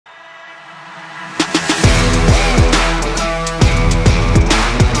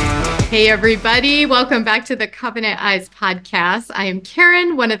Hey, everybody. Welcome back to the Covenant Eyes podcast. I am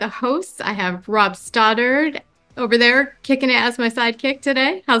Karen, one of the hosts. I have Rob Stoddard over there kicking it as my sidekick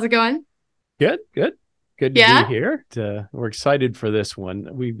today. How's it going? Good, good. Good to be Yeah? here. We're excited for this one.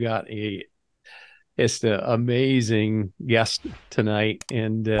 We've got just an amazing guest tonight.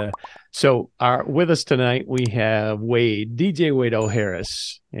 And with us tonight, we have DJ Wade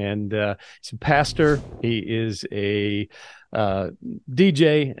O'Harris. And he's a pastor. He is a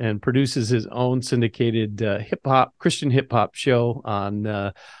DJ and produces his own syndicated Christian hip hop show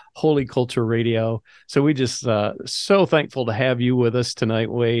on Holy Culture Radio. So we just so thankful to have you with us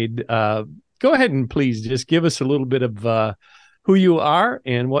tonight, Wade. Go ahead and please just give us a little bit of who you are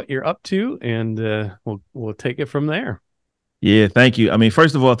and what you're up to, and we'll take it from there. Yeah, thank you. I mean,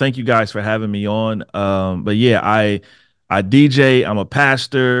 first of all, thank you guys for having me on. But yeah, I DJ, I'm a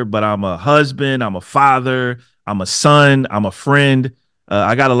pastor, but I'm a husband, I'm a father, I'm a son, I'm a friend.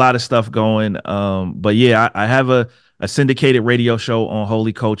 I got a lot of stuff going. But yeah, I have a syndicated radio show on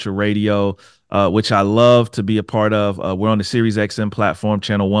Holy Culture Radio, which I love to be a part of. We're on the Sirius XM platform,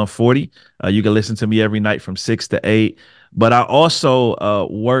 channel 140. You can listen to me every night from 6 to 8. But I also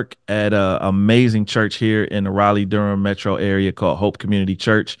work at an amazing church here in the Raleigh-Durham metro area called Hope Community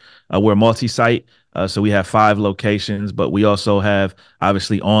Church. We're multi-site, so we have 5 locations, but we also have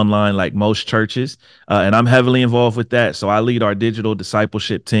obviously online like most churches, and I'm heavily involved with that. So I lead our digital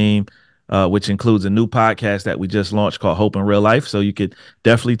discipleship team, which includes a new podcast that we just launched called Hope in Real Life. So you could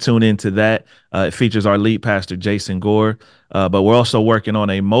definitely tune into that. It features our lead pastor, Jason Gore, but we're also working on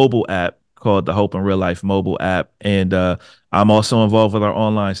a mobile app called the Hope in Real Life mobile app. And I'm also involved with our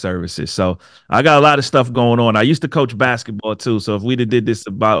online services. So I got a lot of stuff going on. I used to coach basketball too. So if we'd have did this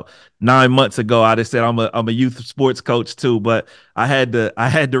about 9 months ago, I'd have said I'm a youth sports coach too. But I had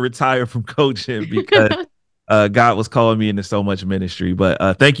to retire from coaching because God was calling me into so much ministry.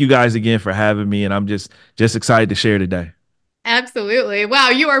 But thank you guys again for having me. And I'm just excited to share today. Absolutely. Wow,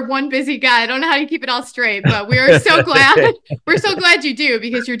 you are one busy guy. I don't know how you keep it all straight, but we are so glad. We're so glad you do,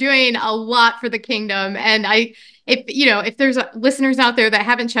 because you're doing a lot for the kingdom. And if there's listeners out there that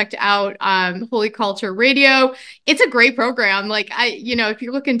haven't checked out Holy Culture Radio, it's a great program. If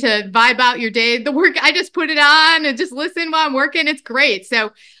you're looking to vibe out your day, the work, I just put it on and just listen while I'm working. It's great.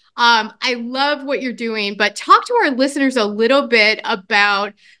 So I love what you're doing, but talk to our listeners a little bit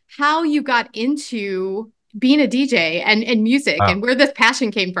about how you got into being a DJ and music, and where this passion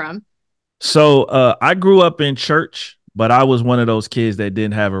came from. So I grew up in church, but I was one of those kids that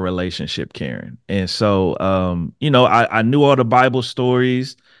didn't have a relationship, Karen. And so, I knew all the Bible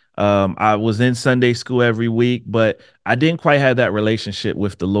stories. I was in Sunday school every week, but I didn't quite have that relationship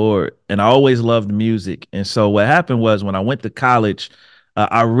with the Lord. And I always loved music. And so what happened was when I went to college,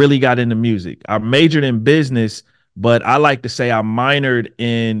 I really got into music. I majored in business, but I like to say I minored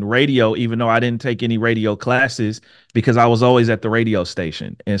in radio, even though I didn't take any radio classes, because I was always at the radio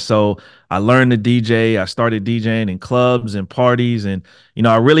station. And so I learned to DJ. I started DJing in clubs and parties. And,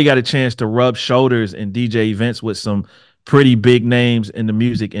 I really got a chance to rub shoulders and DJ events with some pretty big names in the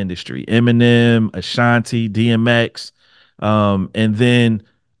music industry: Eminem, Ashanti, DMX. And then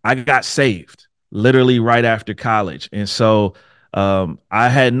I got saved literally right after college. And so I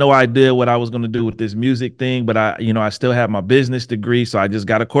had no idea what I was going to do with this music thing, but I still have my business degree. So I just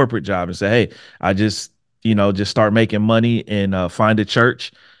got a corporate job and said, hey, I just start making money and find a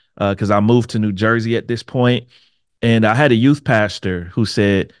church. Cause I moved to New Jersey at this point. And I had a youth pastor who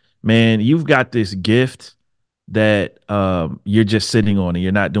said, man, you've got this gift that you're just sitting on and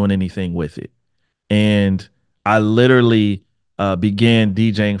you're not doing anything with it. And I literally began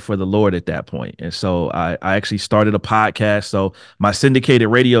DJing for the Lord at that point. And so I actually started a podcast. So my syndicated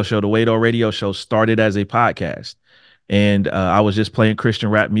radio show, the Wade O Radio Show, started as a podcast. And I was just playing Christian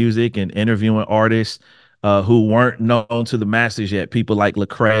rap music and interviewing artists who weren't known to the masses yet. People like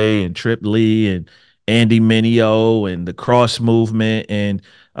Lecrae and Trip Lee and Andy Mineo and the Cross Movement. And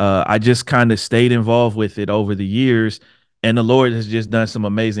I just kind of stayed involved with it over the years. And the Lord has just done some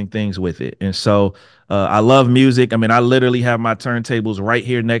amazing things with it. And so I love music. I mean, I literally have my turntables right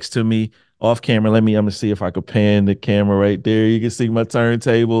here next to me off camera. I'm gonna see if I could pan the camera right there. You can see my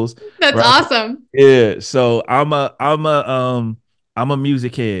turntables. That's right. awesome. Yeah. So I'm a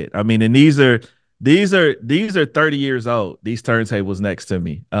music head. I mean, and these are 30 years old. These turntables next to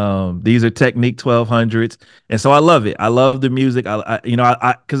me. These are Technique 1200s. And so I love it. I love the music.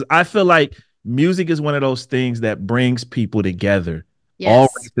 Because I feel like music is one of those things that brings people together. Yes. All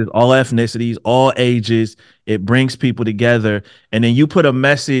races, all ethnicities, all ages. It brings people together. And then you put a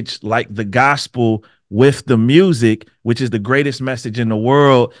message like the gospel with the music, which is the greatest message in the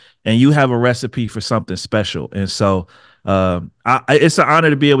world, and you have a recipe for something special. And so It's an honor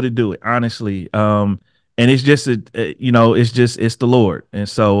to be able to do it, honestly. And it's just it's the Lord, and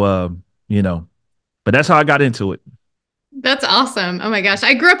so but that's how I got into it. That's awesome. Oh my gosh.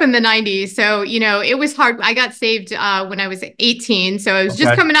 I grew up in the 90s. So, it was hard. I got saved when I was 18. So I was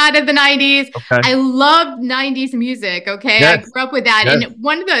just coming out of the 90s. Okay. I loved 90s music. Okay. Yes. I grew up with that. Yes. And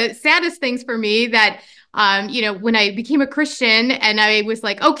one of the saddest things for me that, when I became a Christian and I was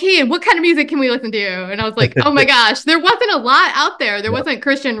like, okay, what kind of music can we listen to? And I was like, oh my gosh, there wasn't a lot out there. There wasn't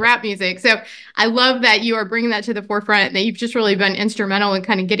Christian rap music. So I love that you are bringing that to the forefront and that you've just really been instrumental in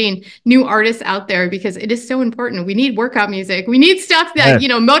kind of getting new artists out there because it is so important. We need workout music. We need stuff that,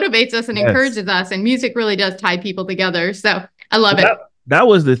 motivates us and encourages us. And music really does tie people together. So I love it. That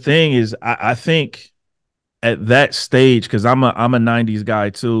was the thing is I think at that stage, because I'm a 90s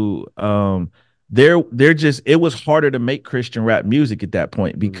guy too, it was harder to make Christian rap music at that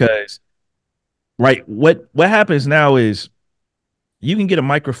point because right, what happens now is you can get a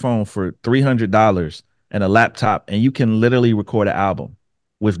microphone for $300 and a laptop and you can literally record an album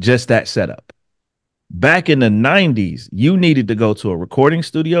with just that setup. Back in the 90s, you needed to go to a recording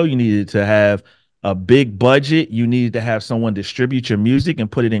studio, you needed to have a big budget, you needed to have someone distribute your music and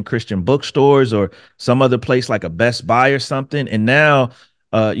put it in Christian bookstores or some other place like a Best Buy or something. And now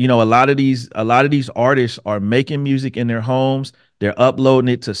a lot of these artists are making music in their homes. They're uploading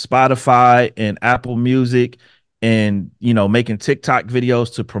it to Spotify and Apple Music and, making TikTok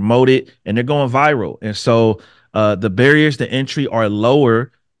videos to promote it, and they're going viral. And so the barriers to entry are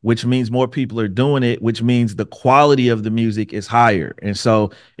lower, which means more people are doing it, which means the quality of the music is higher. And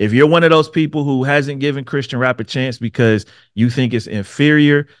so if you're one of those people who hasn't given Christian rap a chance because you think it's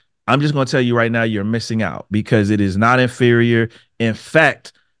inferior, I'm just going to tell you right now, you're missing out because it is not inferior. In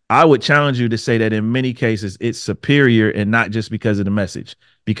fact, I would challenge you to say that in many cases, it's superior, and not just because of the message,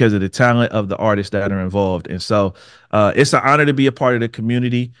 because of the talent of the artists that are involved. And so it's an honor to be a part of the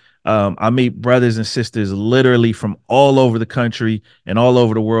community. I meet brothers and sisters literally from all over the country and all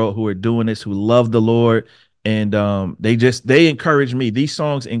over the world who are doing this, who love the Lord. And they encourage me. These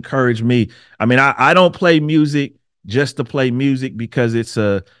songs encourage me. I mean, I don't play music just to play music because it's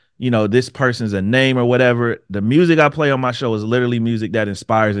this person's a name or whatever. The music I play on my show is literally music that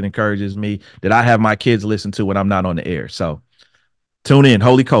inspires and encourages me, that I have my kids listen to when I'm not on the air. So tune in,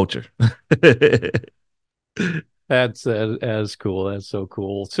 Holy Culture. That's cool. That's so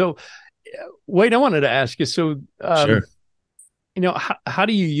cool. So, Wade, I wanted to ask you. So, sure. How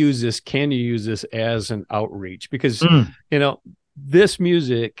do you use this? Can you use this as an outreach? Because this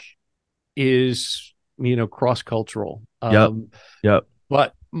music is cross-cultural. Yep.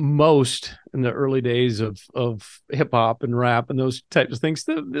 But most in the early days of hip hop and rap and those types of things,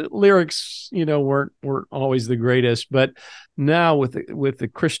 the lyrics, weren't always the greatest. But now with the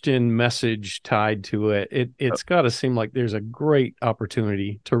Christian message tied to it, it's got to seem like there's a great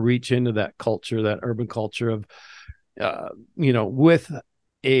opportunity to reach into that culture, that urban culture of, with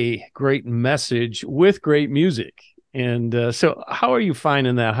a great message, with great music. And so how are you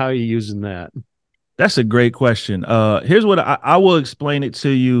finding that? How are you using that? That's a great question. Here's what I will explain it to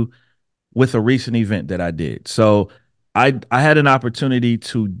you with a recent event that I did. So I had an opportunity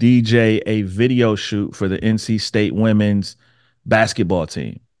to DJ a video shoot for the NC State women's basketball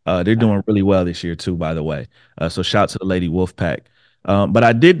team. They're doing really well this year too, by the way. So shout out to the Lady Wolfpack. But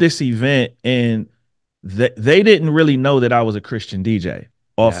I did this event and they didn't really know that I was a Christian DJ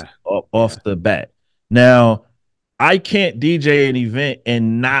off the bat. Now, I can't DJ an event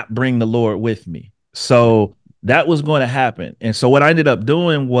and not bring the Lord with me. So that was going to happen. And so what I ended up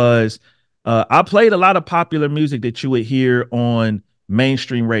doing was I played a lot of popular music that you would hear on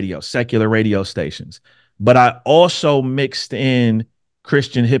mainstream radio, secular radio stations. But I also mixed in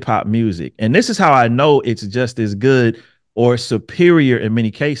Christian hip hop music. And this is how I know it's just as good or superior in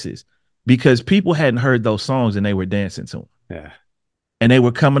many cases, because people hadn't heard those songs and they were dancing to them. Yeah. And they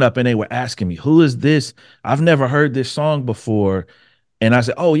were coming up and they were asking me, who is this? I've never heard this song before. And I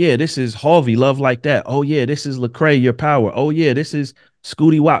said, oh, yeah, this is Harvey, Love Like That. Oh, yeah, this is Lecrae, Your Power. Oh, yeah, this is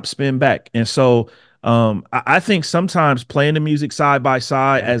Scooty Wop, Spin Back. And so I think sometimes playing the music side by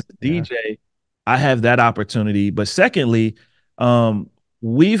side as a DJ, I have that opportunity. But secondly,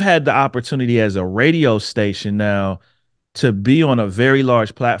 we've had the opportunity as a radio station now to be on a very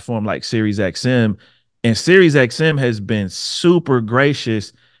large platform like Sirius XM. And Sirius XM has been super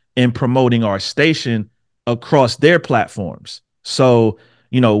gracious in promoting our station across their platforms. So,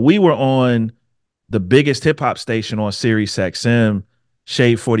 we were on the biggest hip hop station on Sirius XM,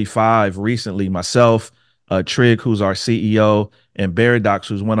 Shade 45, recently. Myself, Trig, who's our CEO, and Baradox,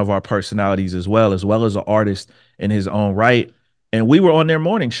 who's one of our personalities as well as an artist in his own right. And we were on their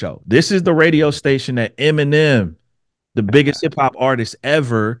morning show. This is the radio station that Eminem The biggest hip hop artist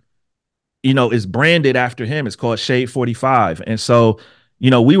ever, is branded after him. It's called Shade 45. And so,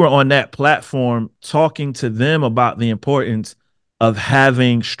 we were on that platform talking to them about the importance of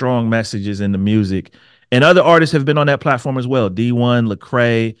having strong messages in the music. And other artists have been on that platform as well. D1,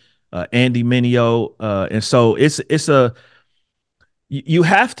 Lecrae, Andy Mineo. And so you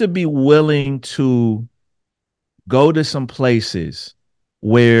have to be willing to go to some places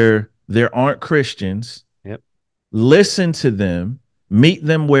where there aren't Christians, listen to them, meet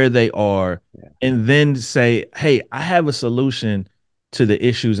them where they are, and then say, hey, I have a solution to the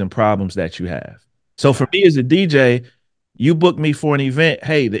issues and problems that you have. So for me as a DJ, you book me for an event.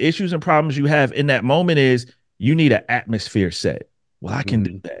 Hey, the issues and problems you have in that moment is you need an atmosphere set. Well, I can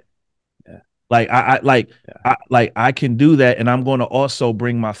do that. I can do that, and I'm going to also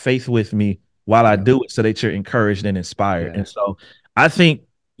bring my faith with me while I do it, so that you're encouraged and inspired. And so I think,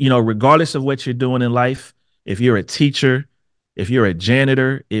 regardless of what you're doing in life, if you're a teacher, if you're a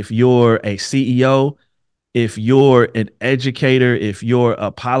janitor, if you're a CEO, if you're an educator, if you're a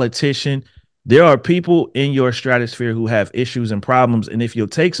politician, there are people in your stratosphere who have issues and problems. And if you'll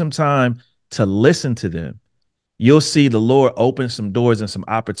take some time to listen to them, you'll see the Lord open some doors and some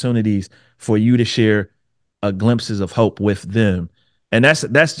opportunities for you to share glimpses of hope with them. And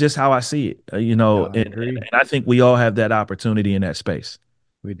that's just how I see it, and I think we all have that opportunity in that space.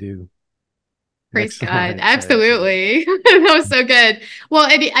 We do. Praise God. Absolutely. That was so good. Well,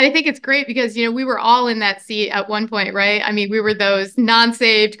 I think it's great because, we were all in that seat at one point, right? I mean, we were those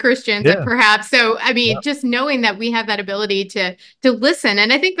non-saved Christians perhaps. So, I mean, just knowing that we have that ability to listen.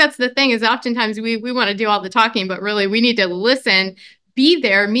 And I think that's the thing is oftentimes we want to do all the talking, but really we need to listen, be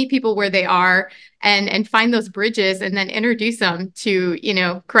there, meet people where they are, and find those bridges and then introduce them to,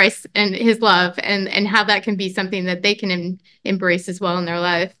 Christ and his love and how that can be something that they can embrace as well in their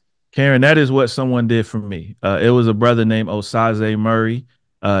life. Karen, that is what someone did for me. It was a brother named Osaze Murray.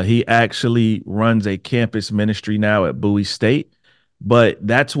 He actually runs a campus ministry now at Bowie State, but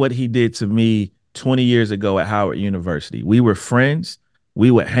that's what he did to me 20 years ago at Howard University. We were friends.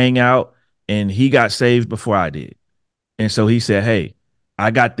 We would hang out, and he got saved before I did. And so he said, hey, I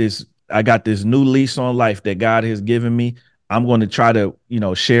got this new lease on life that God has given me. I'm going to try to,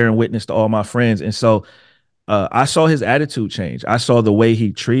 share and witness to all my friends. And so I saw his attitude change. I saw the way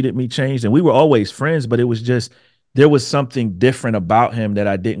he treated me change. And we were always friends, but it was just, there was something different about him that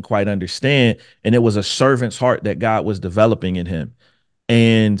I didn't quite understand. And it was a servant's heart that God was developing in him.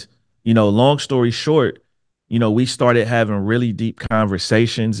 And, long story short, we started having really deep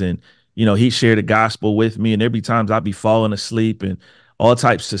conversations, and, he shared the gospel with me, and there'd be times I'd be falling asleep and all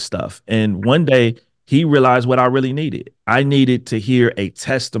types of stuff. And one day he realized what I really needed. I needed to hear a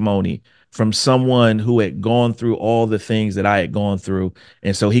testimony from someone who had gone through all the things that I had gone through.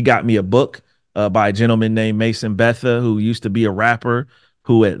 And so he got me a book by a gentleman named Mason Betha, who used to be a rapper,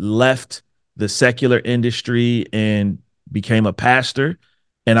 who had left the secular industry and became a pastor.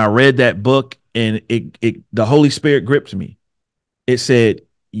 And I read that book, and the Holy Spirit gripped me. It said,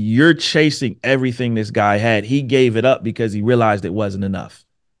 you're chasing everything this guy had. He gave it up because he realized it wasn't enough.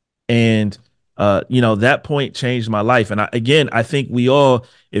 And that point changed my life. And I think we all,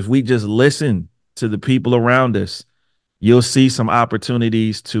 if we just listen to the people around us, you'll see some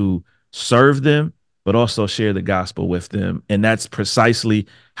opportunities to serve them, but also share the gospel with them. And that's precisely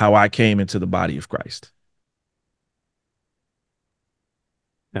how I came into the body of Christ.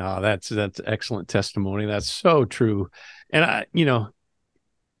 No, that's excellent testimony. That's so true. And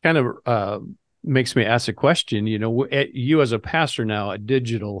kind of makes me ask a question, you as a pastor now,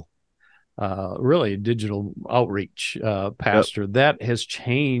 really a digital outreach pastor, that has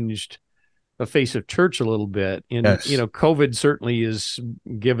changed the face of church a little bit. And, COVID certainly is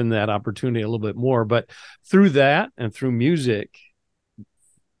given that opportunity a little bit more, but through that and through music,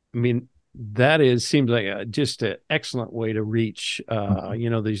 I mean, seems like just an excellent way to reach,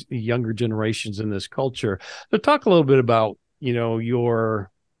 these younger generations in this culture. So talk a little bit about, your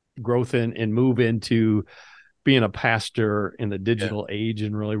growth and move into being a pastor in the digital age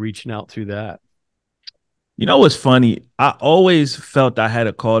and really reaching out through that. What's funny? I always felt I had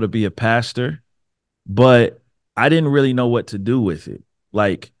a call to be a pastor, but I didn't really know what to do with it.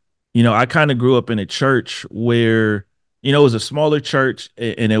 I kind of grew up in a church where, it was a smaller church,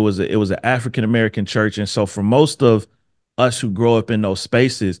 and it was an African-American church. And so for most of us who grow up in those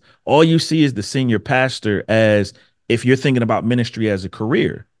spaces, all you see is the senior pastor as if you're thinking about ministry as a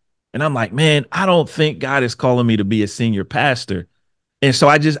career. And I'm like, man, I don't think God is calling me to be a senior pastor. And so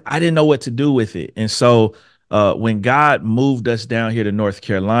I didn't know what to do with it. And so when God moved us down here to North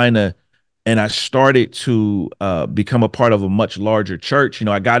Carolina, and I started to become a part of a much larger church. You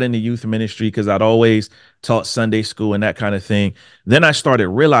know, I got into youth ministry because I'd always taught Sunday school and that kind of thing. Then I started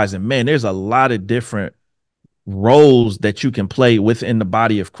realizing, man, there's a lot of different roles that you can play within the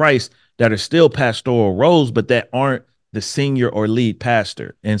body of Christ that are still pastoral roles, but that aren't the senior or lead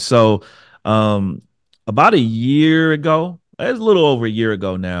pastor. And so about a year ago, it's a little over a year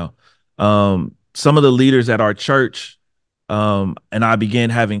ago now, some of the leaders at our church and I began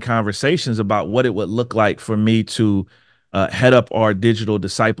having conversations about what it would look like for me to head up our digital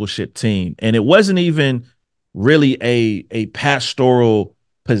discipleship team. And it wasn't even really a pastoral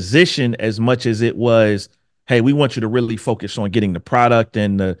position as much as it was, hey, we want you to really focus on getting the product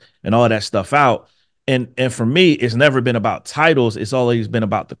and all that stuff out. And for me, it's never been about titles. It's always been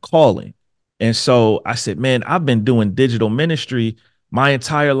about the calling. And so I said, man, I've been doing digital ministry my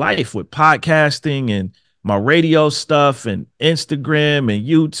entire life with podcasting and my radio stuff and Instagram and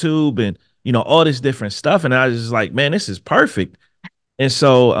YouTube and, you know, all this different stuff. And I was just like, man, this is perfect. And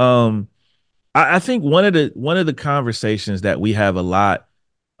so I think one of the conversations that we have a lot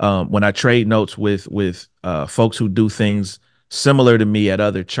when I trade notes with folks who do things similar to me at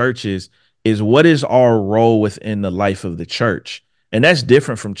other churches is, what is our role within the life of the church? And that's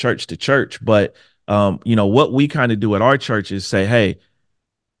different from church to church. But, you know, what we kind of do at our church is say, hey,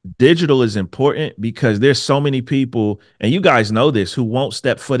 digital is important because there's so many people, and you guys know this, who won't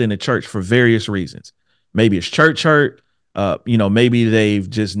step foot in the church for various reasons. Maybe it's church hurt. You know, maybe they've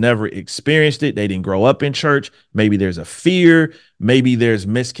just never experienced it. They didn't grow up in church. Maybe there's a fear. Maybe there's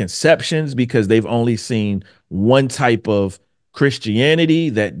misconceptions because they've only seen one type of Christianity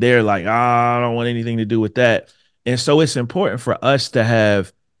that they're like, I don't want anything to do with that. And so it's important for us to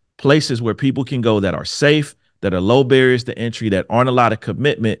have places where people can go that are safe, that are low barriers to entry, that aren't a lot of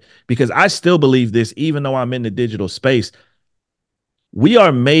commitment, because I still believe this, even though I'm in the digital space, we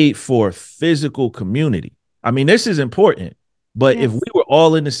are made for physical community. I mean, this is important, but yes, if we were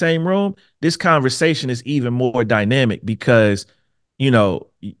all in the same room, this conversation is even more dynamic because, you know,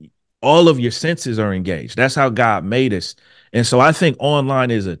 all of your senses are engaged. That's how God made us. And so I think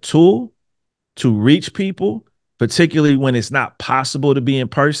online is a tool to reach people, particularly when it's not possible to be in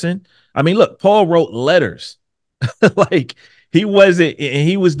person. I mean, look, Paul wrote letters. Like he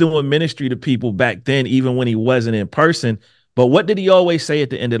was doing ministry to people back then, even when he wasn't in person. But what did he always say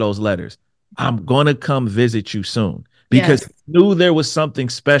at the end of those letters? I'm going to come visit you soon, because he knew there was something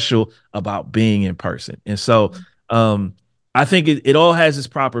special about being in person. And so I think it all has its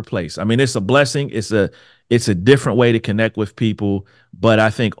proper place. I mean, it's a blessing. It's a different way to connect with people. But I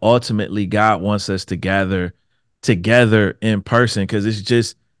think ultimately God wants us to gather together in person, because there's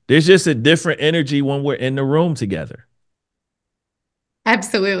just a different energy when we're in the room together.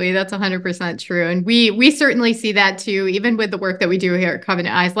 Absolutely. That's 100% true. And we certainly see that too, even with the work that we do here at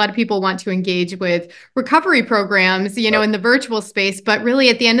Covenant Eyes. A lot of people want to engage with recovery programs, you know, in the virtual space, but really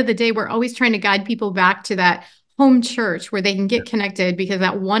at the end of the day, we're always trying to guide people back to that home church where they can get connected, because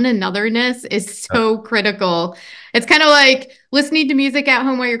that one anotherness is so critical. It's kind of like listening to music at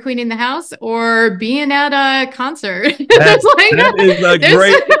home while you're cleaning the house or being at a concert. That is a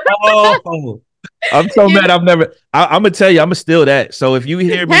great. Oh, I'm so mad. I'm gonna tell you, I'm gonna steal that. So if you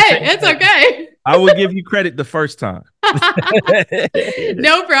hear me, hey, it's okay. I will give you credit the first time.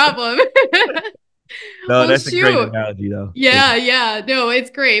 No problem. No, well, that's a great analogy, though. Yeah. No, it's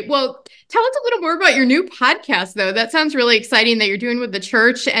great. Well, tell us a little more about your new podcast, though. That sounds really exciting that you're doing with the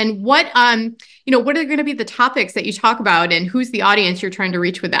church. And what are going to be the topics that you talk about, and who's the audience you're trying to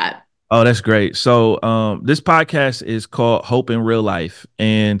reach with that? Oh, that's great. So this podcast is called Hope in Real Life.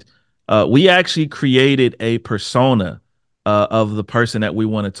 And we actually created a persona of the person that we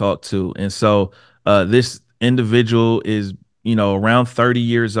want to talk to. And so this individual is, around 30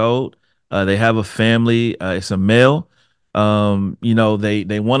 years old. They have a family. It's a male.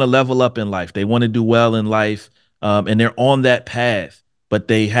 They want to level up in life. They want to do well in life. And they're on that path, but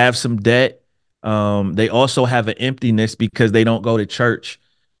they have some debt. They also have an emptiness because they don't go to church.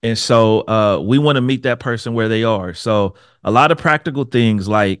 And so we want to meet that person where they are. So a lot of practical things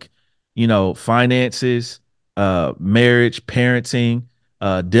like, finances, marriage, parenting,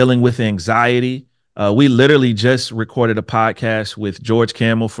 dealing with anxiety. We literally just recorded a podcast with George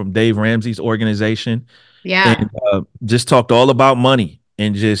Camel from Dave Ramsey's organization. Yeah. And just talked all about money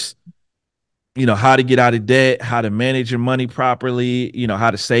and just, how to get out of debt, how to manage your money properly,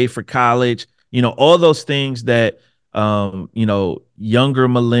 how to save for college, all those things that, younger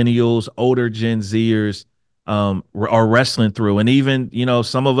millennials, older Gen Zers are wrestling through. And even,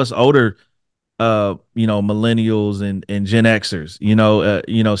 some of us older, millennials and Gen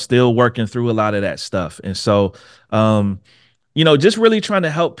Xers, still working through a lot of that stuff. And so, just really trying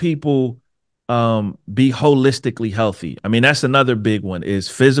to help people be holistically healthy. I mean, that's another big one is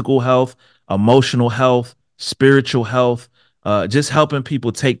physical health, emotional health, spiritual health, just helping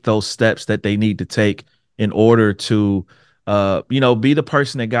people take those steps that they need to take in order to, be the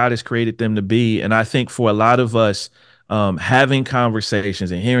person that God has created them to be. And I think for a lot of us, having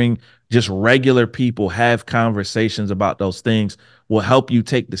conversations and hearing just regular people have conversations about those things will help you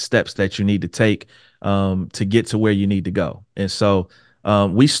take the steps that you need to take to get to where you need to go. And so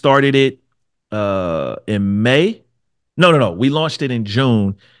we started it in May. No. We launched it in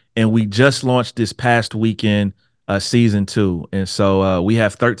June, and we just launched this past weekend season 2. And so we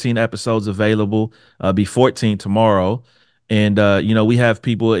have 13 episodes available. Be 14 tomorrow. And we have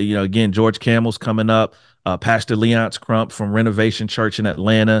people, again, George Camel's coming up, Pastor Leonce Crump from Renovation Church in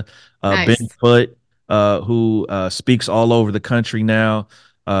Atlanta, Nice. Ben Foote, who speaks all over the country now.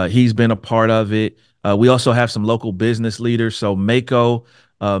 He's been a part of it. We also have some local business leaders. So Mako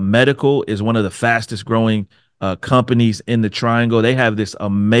Medical is one of the fastest growing companies in the Triangle. They have this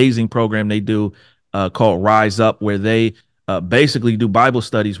amazing program they do called Rise Up, where they basically do Bible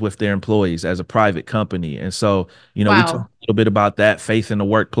studies with their employees as a private company. And so, we talk a little bit about that, faith in the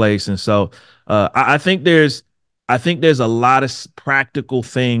workplace. And so I think there's a lot of practical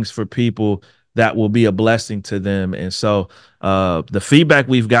things for people that will be a blessing to them. And so the feedback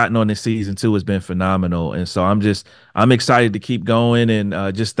we've gotten on this season 2 has been phenomenal. And so I'm excited to keep going,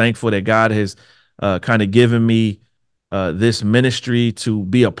 and just thankful that God has kind of given me this ministry to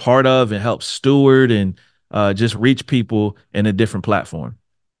be a part of and help steward and just reach people in a different platform.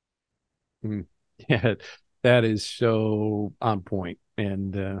 Yeah, that is so on point.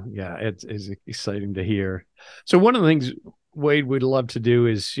 And it's exciting to hear. So one of the things, Wade, we'd love to do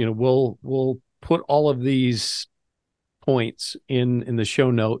is, we'll put all of these points in the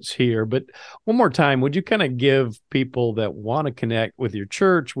show notes here. But one more time, would you kind of give people that want to connect with your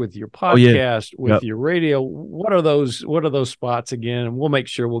church, with your podcast, with your radio, what are those spots again? And we'll make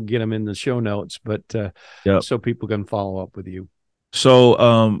sure we'll get them in the show notes, but so people can follow up with you. So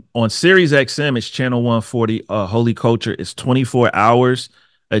on Sirius XM, it's channel 140. Holy Culture is 24 hours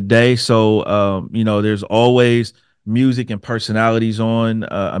a day. So, there's always music and personalities on.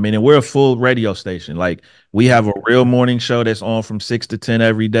 And we're a full radio station. Like, we have a real morning show that's on from 6 to 10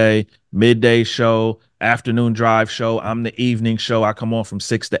 every day, midday show, afternoon drive show. I'm the evening show. I come on from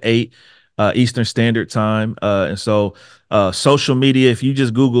 6 to 8 Eastern Standard Time. And so social media, if you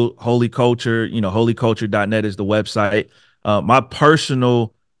just Google Holy Culture, holyculture.net is the website. My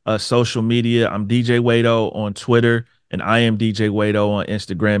personal social media, I'm DJ Wado on Twitter, and I am DJ Wado on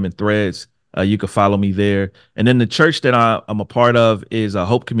Instagram and Threads. You can follow me there. And then the church that I'm a part of is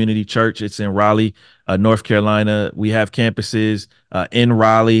Hope Community Church. It's in Raleigh, North Carolina. We have campuses in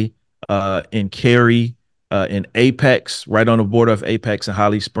Raleigh, in Cary, in Apex, right on the border of Apex and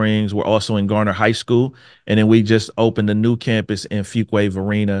Holly Springs. We're also in Garner High School. And then we just opened a new campus in Fuquay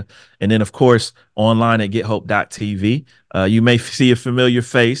Arena. And then, of course, online at gethope.tv. You may see a familiar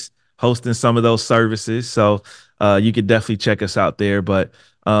face hosting some of those services. So you could definitely check us out there. But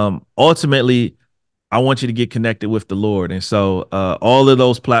ultimately, I want you to get connected with the Lord. And so all of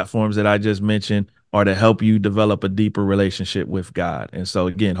those platforms that I just mentioned are to help you develop a deeper relationship with God. And so,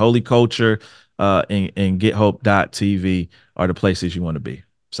 again, Holy Culture and gethope.tv are the places you want to be.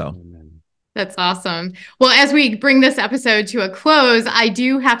 So that's awesome. Well, as we bring this episode to a close, I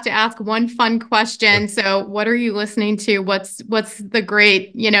do have to ask one fun question. So what are you listening to? What's the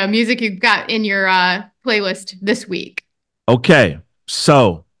great, music you've got in your playlist this week? Okay.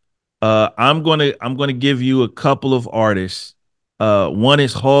 So I'm gonna give you a couple of artists. One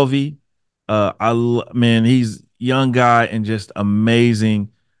is Harvey. He's a young guy and just amazing.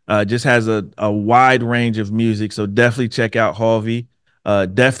 Just has a wide range of music. So definitely check out Harvey.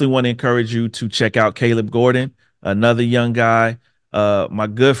 Definitely want to encourage you to check out Caleb Gordon, another young guy. My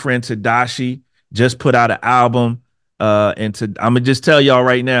good friend Tadashi just put out an album. I'm gonna just tell y'all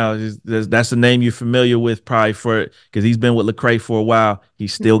right now, that's a name you're familiar with probably because he's been with Lecrae for a while. He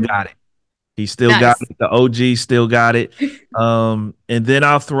still got it. He still got it. The OG still got it. And then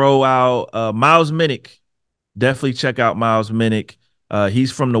I'll throw out Miles Minnick. Definitely check out Miles Minnick.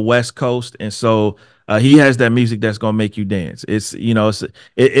 He's from the West Coast, and so he has that music that's gonna make you dance.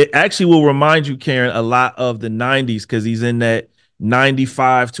 It actually will remind you, Karen, a lot of the '90s because he's in that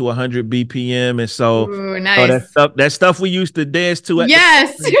 95 to 100 BPM, and so nice. that stuff we used to dance to.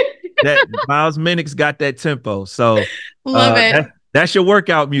 That Miles Minnick's got that tempo. So love it. That's your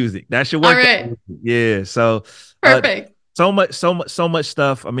workout music. That's your workout music. Yeah. So perfect. So much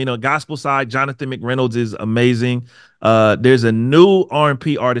stuff. On gospel side, Jonathan McReynolds is amazing. There's a new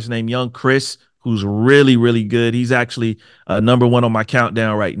R&P artist named Young Chris who's really, really good. He's actually number one on my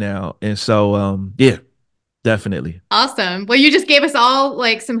countdown right now. And so, yeah, definitely. Awesome. Well, you just gave us all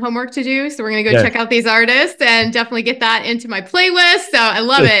like some homework to do. So we're going to go check out these artists and definitely get that into my playlist. So I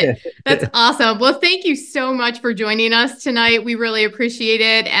love it. That's awesome. Well, thank you so much for joining us tonight. We really appreciate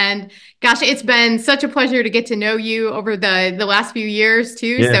it. And gosh, it's been such a pleasure to get to know you over the last few years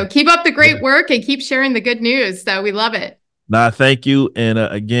too. Yeah. So keep up the great work and keep sharing the good news. So we love it. Nah, thank you. And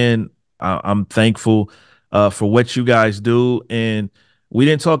again, I'm thankful for what you guys do. And we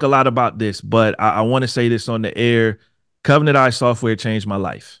didn't talk a lot about this, but I want to say this on the air. Covenant Eye software changed my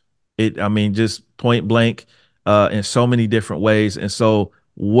life. I mean, just point blank in so many different ways. And so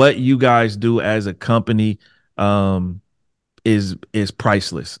what you guys do as a company is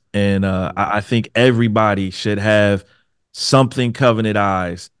priceless. And I think everybody should have something Covenant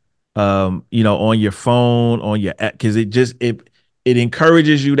Eyes, on your phone, on your app, because it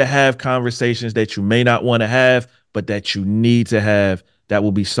encourages you to have conversations that you may not want to have, but that you need to have, that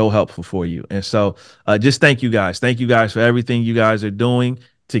will be so helpful for you. And so just thank you guys. Thank you guys for everything you guys are doing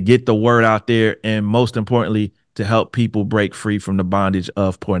to get the word out there. And most importantly, to help people break free from the bondage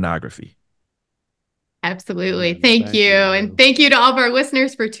of pornography. Absolutely. Thank you. And thank you to all of our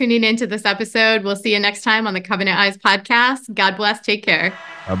listeners for tuning into this episode. We'll see you next time on the Covenant Eyes podcast. God bless. Take care.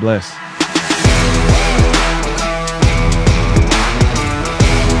 God bless.